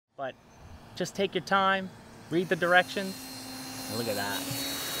but just take your time, read the directions, and look at that.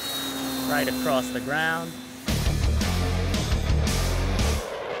 Right across the ground.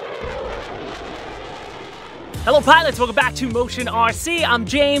 Hello pilots, welcome back to Motion RC. I'm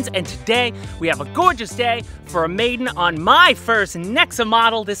James, and today we have a gorgeous day for a maiden on my first Nexa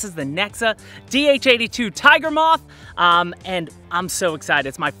model. This is the Nexa DH.82 Tiger Moth, and I'm so excited.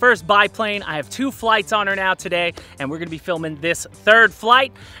 It's my first biplane. I have 2 flights on her now today, and we're gonna be filming this 3rd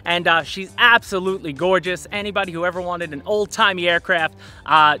flight, and she's absolutely gorgeous. Anybody who ever wanted an old-timey aircraft,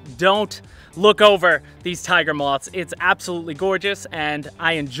 don't look over these Tiger Moths. It's absolutely gorgeous, and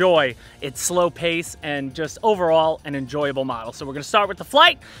I enjoy its slow pace and just overall an enjoyable model. So we're gonna start with the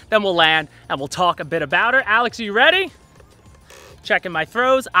flight, then we'll land and we'll talk a bit about her. Alex, are you ready? Checking my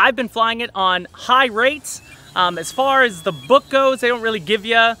throws. I've been flying it on high rates. As far as the book goes, they don't really give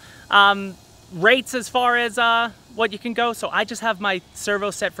you rates as far as what you can go. So I just have my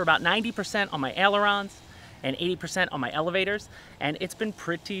servo set for about 90% on my ailerons and 80% on my elevators, and it's been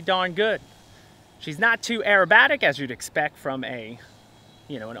pretty darn good. She's not too aerobatic, as you'd expect from a,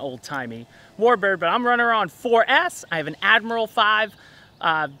 an old-timey warbird, but I'm running her on 4S. I have an Admiral 5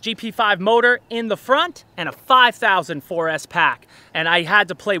 GP5 motor in the front and a 5000 4S pack. And I had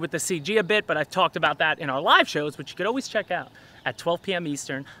to play with the CG a bit, but I've talked about that in our live shows, which you could always check out at 12 p.m.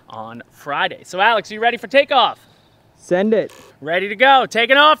 Eastern on Friday. So Alex, are you ready for takeoff? Send it. Ready to go.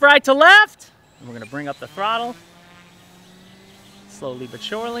 Taking off right to left. And we're gonna bring up the throttle. Slowly but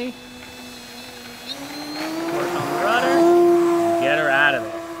surely. Work on the rudder, and get her out of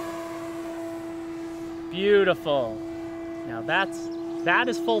there. Beautiful. Now that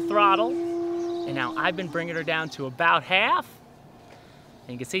is full throttle, and now I've been bringing her down to about half.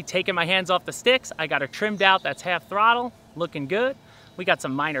 And you can see, taking my hands off the sticks, I got her trimmed out. That's half throttle, looking good. We got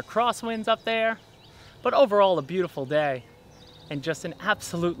some minor crosswinds up there, but overall a beautiful day, and just an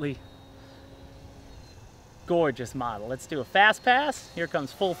absolutely gorgeous model. Let's do a fast pass. Here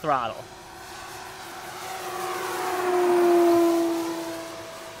comes full throttle.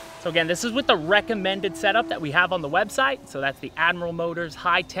 So again, this is with the recommended setup that we have on the website. So that's the Admiral Motors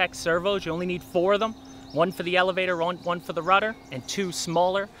high-tech servos. You only need 4 of them. 1 for the elevator, one for the rudder, and 2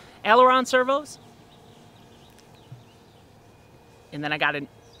 smaller aileron servos. And then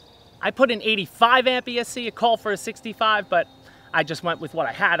I put an 85 amp ESC, a call for a 65, but I just went with what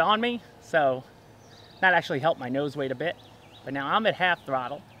I had on me. So that actually helped my nose weight a bit. But now I'm at half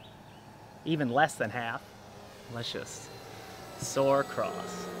throttle, even less than half. Let's just soar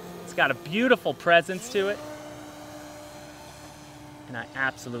across. It's got a beautiful presence to it, and I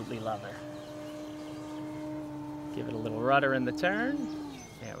absolutely love her. Give it a little rudder in the turn.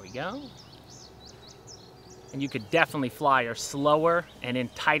 There we go. And you could definitely fly her slower and in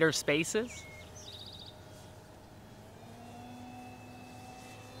tighter spaces.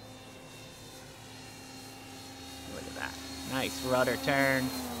 Look at that. Nice rudder turn.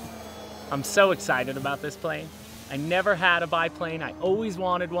 I'm so excited about this plane. I never had a biplane. I always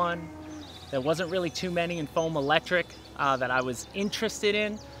wanted one. There wasn't really too many in foam electric that I was interested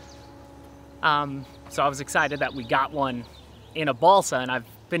in. So I was excited that we got one in a balsa, and I've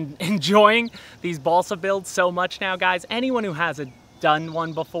been enjoying these balsa builds so much now, guys. Anyone who hasn't done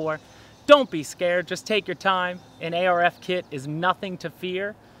one before, don't be scared. Just take your time. An ARF kit is nothing to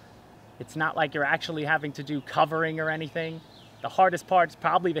fear. It's not like you're actually having to do covering or anything. The hardest part is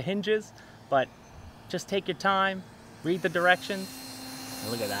probably the hinges, but just take your time, read the directions,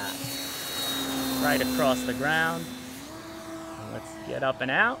 and look at that. Right across the ground. And let's get up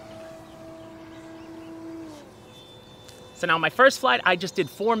and out. So now my first flight, I just did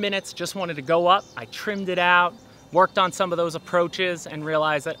 4 minutes, just wanted to go up. I trimmed it out, worked on some of those approaches, and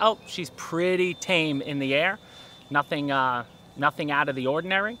realized that, oh, she's pretty tame in the air. Nothing out of the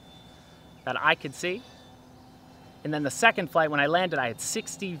ordinary that I could see. And then the second flight, when I landed, I had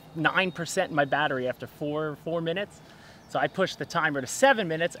 69% in my battery after four minutes. So I pushed the timer to 7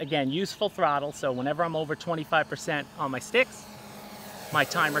 minutes. Again, useful throttle. So whenever I'm over 25% on my sticks, my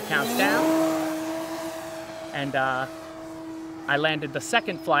timer counts down. And I landed the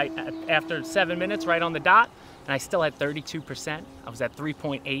second flight after 7 minutes, right on the dot. And I still had 32%. I was at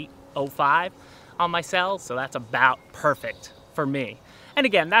 3.805 on my cells. So that's about perfect for me. And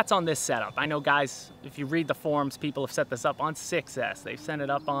again, that's on this setup. I know, guys, if you read the forums, people have set this up on 6S. They've sent it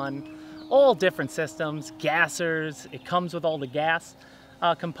up on all different systems, gassers. It comes with all the gas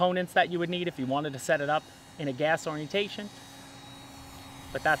components that you would need if you wanted to set it up in a gas orientation.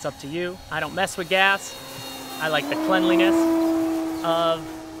 But that's up to you. I don't mess with gas. I like the cleanliness of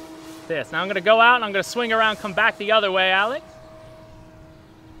this. Now I'm gonna go out and I'm gonna swing around, come back the other way, Alex.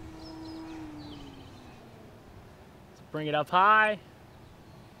 Bring it up high.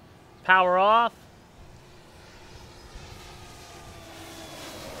 Power off.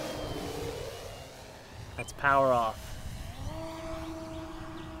 That's power off.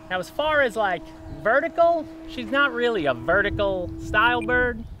 Now as far as like vertical, she's not really a vertical style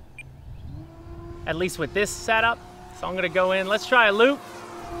bird. At least with this setup. So I'm gonna go in, let's try a loop.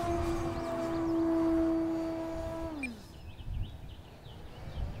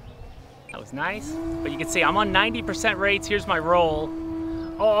 That was nice, but you can see I'm on 90% rates. Here's my roll.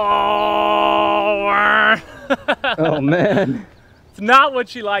 Oh, oh man. It's not what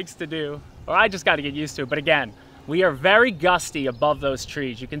she likes to do, or I just gotta get used to it. But again, we are very gusty above those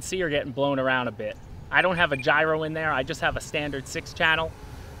trees. You can see her getting blown around a bit. I don't have a gyro in there. I just have a standard 6-channel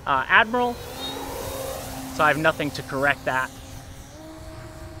Admiral, so I have nothing to correct that.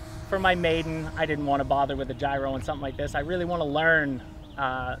 For my maiden, I didn't want to bother with a gyro and something like this. I really want to learn,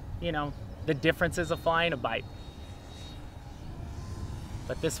 you know, the differences of flying a bite.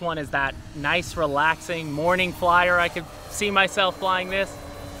 But this one is that nice, relaxing morning flyer. I could see myself flying this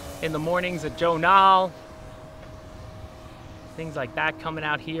in the mornings at Joe Nall. Things like that, coming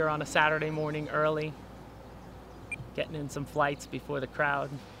out here on a Saturday morning early. Getting in some flights before the crowd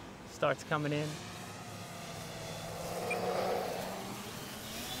starts coming in.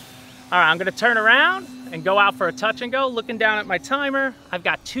 All right, I'm gonna turn around and go out for a touch and go. Looking down at my timer, I've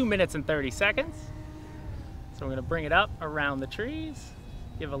got 2 minutes and 30 seconds. So we're gonna bring it up around the trees,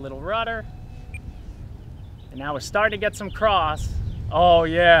 give a little rudder. And now we're starting to get some cross. Oh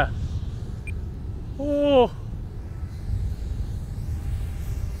yeah. Ooh.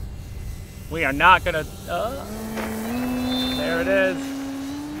 We are not gonna, there it is.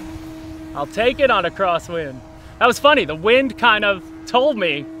 I'll take it on a crosswind. That was funny, the wind kind of told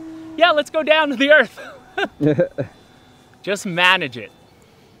me, yeah, let's go down to the earth. Just manage it.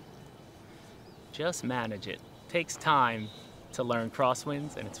 Just manage it. Takes time to learn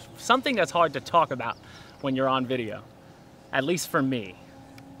crosswinds, and it's something that's hard to talk about when you're on video. At least for me.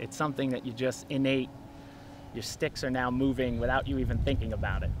 It's something that you just innate. Your sticks are now moving without you even thinking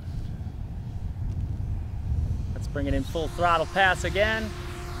about it. Let's bring it in full throttle pass again.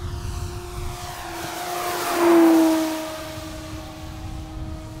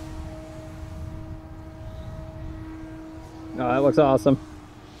 Oh, that looks awesome.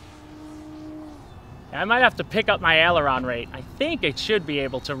 I might have to pick up my aileron rate. I think it should be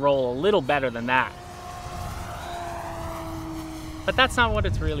able to roll a little better than that. But that's not what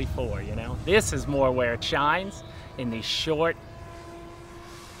it's really for, you know? This is more where it shines, in these short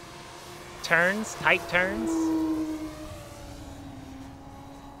turns, tight turns.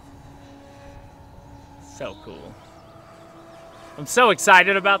 So cool. I'm so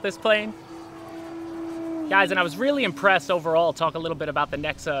excited about this plane. Guys, and I was really impressed overall. Talk a little bit about the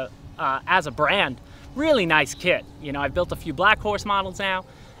Nexa as a brand. Really nice kit. You know, I've built a few Black Horse models now,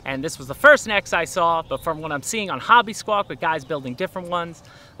 and this was the first Nexa I saw, but from what I'm seeing on Hobby Squawk with guys building different ones,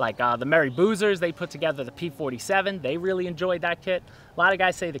 like the Merry Boozers, they put together the P47. They really enjoyed that kit. A lot of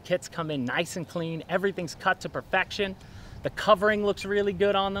guys say the kits come in nice and clean. Everything's cut to perfection. The covering looks really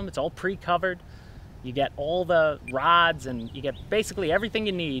good on them. It's all pre-covered. You get all the rods, and you get basically everything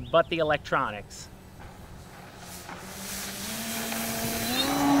you need but the electronics.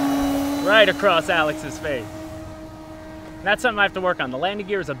 Right across Alex's face. And that's something I have to work on. The landing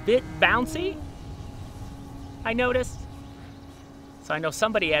gear is a bit bouncy, I noticed. So I know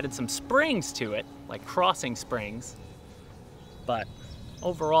somebody added some springs to it, like crossing springs. But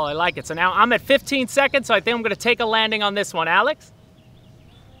overall, I like it. So now I'm at 15 seconds, so I think I'm gonna take a landing on this one, Alex.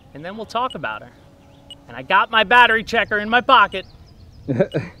 And then we'll talk about her. And I got my battery checker in my pocket.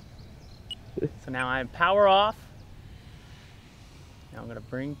 So now I am power off. Now I'm gonna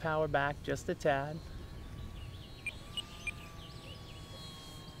bring power back just a tad.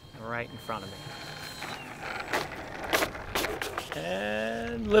 Right in front of me.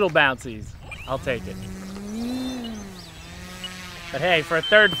 And little bouncies. I'll take it. But hey, for a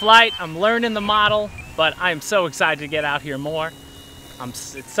third flight, I'm learning the model, but I'm so excited to get out here more.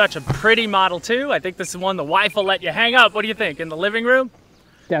 It's such a pretty model too. I think this is one the wife will let you hang up. What do you think? In the living room?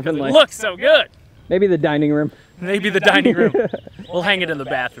 Definitely. It looks so good. Maybe the dining room. Maybe the dining room. We'll hang it in the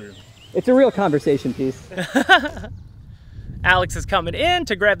bathroom. It's a real conversation piece. Alex is coming in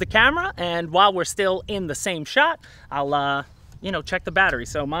to grab the camera, and while we're still in the same shot, I'll you know, check the battery.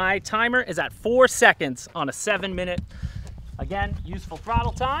 So my timer is at 4 seconds on a 7-minute, again, useful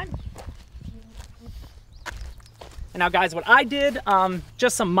throttle time. And now guys, what I did,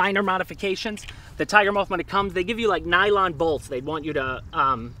 just some minor modifications. The Tiger Moth, when it comes, they give you like nylon bolts. They want you to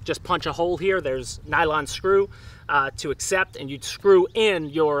just punch a hole here. There's nylon screw to accept, and you'd screw in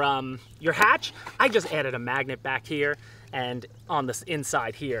your hatch. I just added a magnet back here, and on this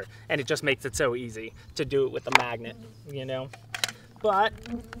inside here, and it just makes it so easy to do it with the magnet, you know. But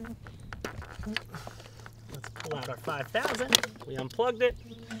let's pull out our 5000. We unplugged it.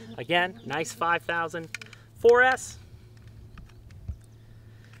 Again, nice 5000. 4S,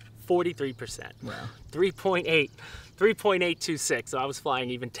 43%. Wow. 3.826. So I was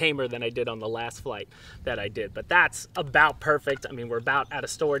flying even tamer than I did on the last flight that I did. But that's about perfect. I mean, we're about out of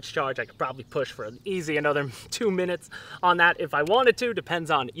storage charge. I could probably push for easy another 2 minutes on that if I wanted to.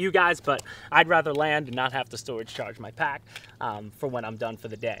 Depends on you guys, but I'd rather land and not have to storage charge my pack for when I'm done for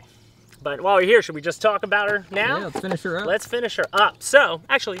the day. But while we're here, should we just talk about her now? Yeah, let's finish her up. Let's finish her up. So,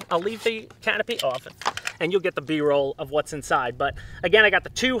 actually, I'll leave the canopy off, and you'll get the B-roll of what's inside. But again, I got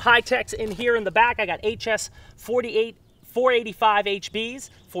the 2 high-techs in here in the back. I got HS 485 HBs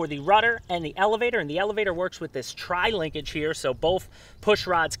for the rudder and the elevator. And the elevator works with this tri-linkage here, so both push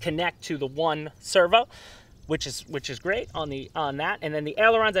rods connect to the one servo, which is great on that. And then the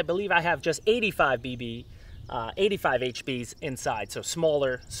ailerons, I believe I have just 85 HBs inside, so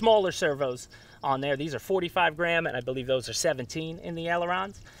smaller servos on there. These are 45 gram, and I believe those are 17 in the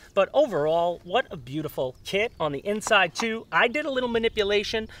ailerons. But overall, what a beautiful kit on the inside too. I did a little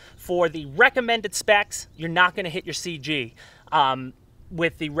manipulation for the recommended specs. You're not going to hit your CG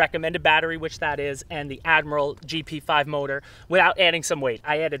with the recommended battery, which that is, and the Admiral GP5 motor without adding some weight.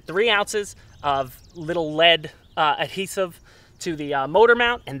 I added 3 ounces of little lead adhesive to the motor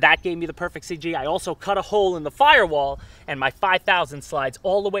mount, and that gave me the perfect CG. I also cut a hole in the firewall, and my 5000 slides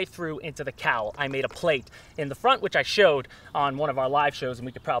all the way through into the cowl. I made a plate in the front, which I showed on one of our live shows, and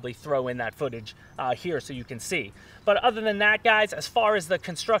we could probably throw in that footage here so you can see. But other than that, guys, as far as the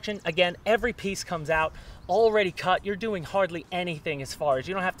construction, again, every piece comes out already cut. You're doing hardly anything as far as,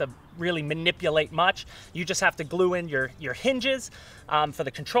 you don't have to really manipulate much. You just have to glue in your hinges for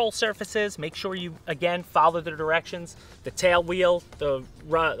the control surfaces. Make sure you, again, follow the directions. The tail wheel, the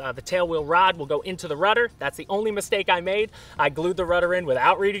tail wheel rod will go into the rudder. That's the only mistake I made. I glued the rudder in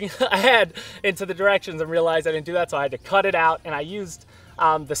without reading ahead into the directions and realized I didn't do that, so I had to cut it out, and I used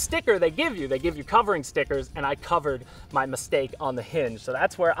the sticker they give you. They give you covering stickers, and I covered my mistake on the hinge. So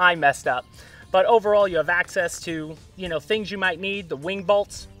that's where I messed up. But overall, you have access to, you know, things you might need. The wing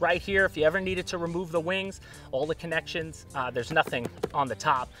bolts right here, if you ever needed to remove the wings, all the connections, there's nothing on the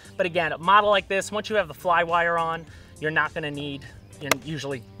top. But again, a model like this, once you have the fly wire on, you're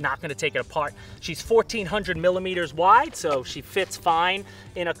usually not gonna take it apart. She's 1400 millimeters wide, so she fits fine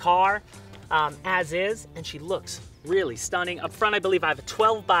in a car as is, and she looks really stunning. Up front, I believe I have a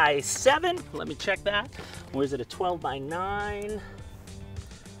 12x7. Let me check that. Or is it a 12x9?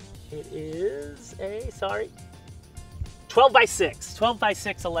 It is a, 12x6.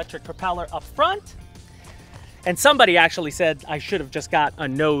 12x6 electric propeller up front. And somebody actually said I should have just got a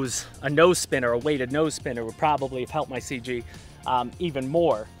nose spinner, a weighted nose spinner would probably have helped my CG even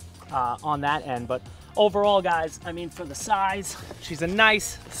more on that end. But overall, guys, I mean, for the size, she's a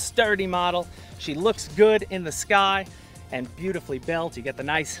nice, sturdy model. She looks good in the sky and beautifully built. You get the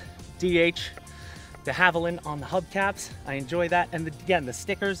nice DH de Havilland on the hubcaps. I enjoy that. And again, the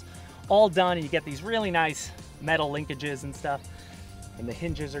stickers all done, and you get these really nice metal linkages and stuff. And the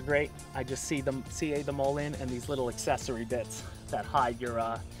hinges are great. I just CA them all in, and these little accessory bits that hide your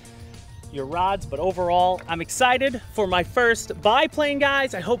rods. But overall, I'm excited for my first biplane,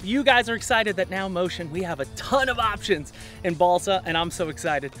 guys. I hope you guys are excited that now Motion, we have a ton of options in balsa, and I'm so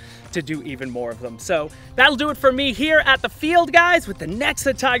excited to do even more of them. So that'll do it for me here at the field, guys, with the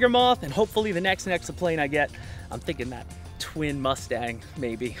Nexa Tiger Moth, and hopefully the next Nexa plane I get, I'm thinking that twin Mustang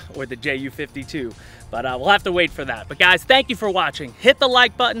maybe, or the Ju-52, but we'll have to wait for that. But guys, thank you for watching. Hit the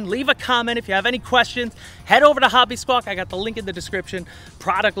like button, leave a comment if you have any questions. Head over to Hobby Squawk. I got the link in the description.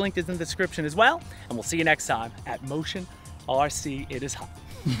 Product link is in the description as well, and we'll see you next time at Motion RC. It is hot.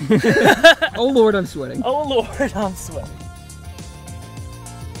 Oh Lord, I'm sweating. Oh Lord, I'm sweating.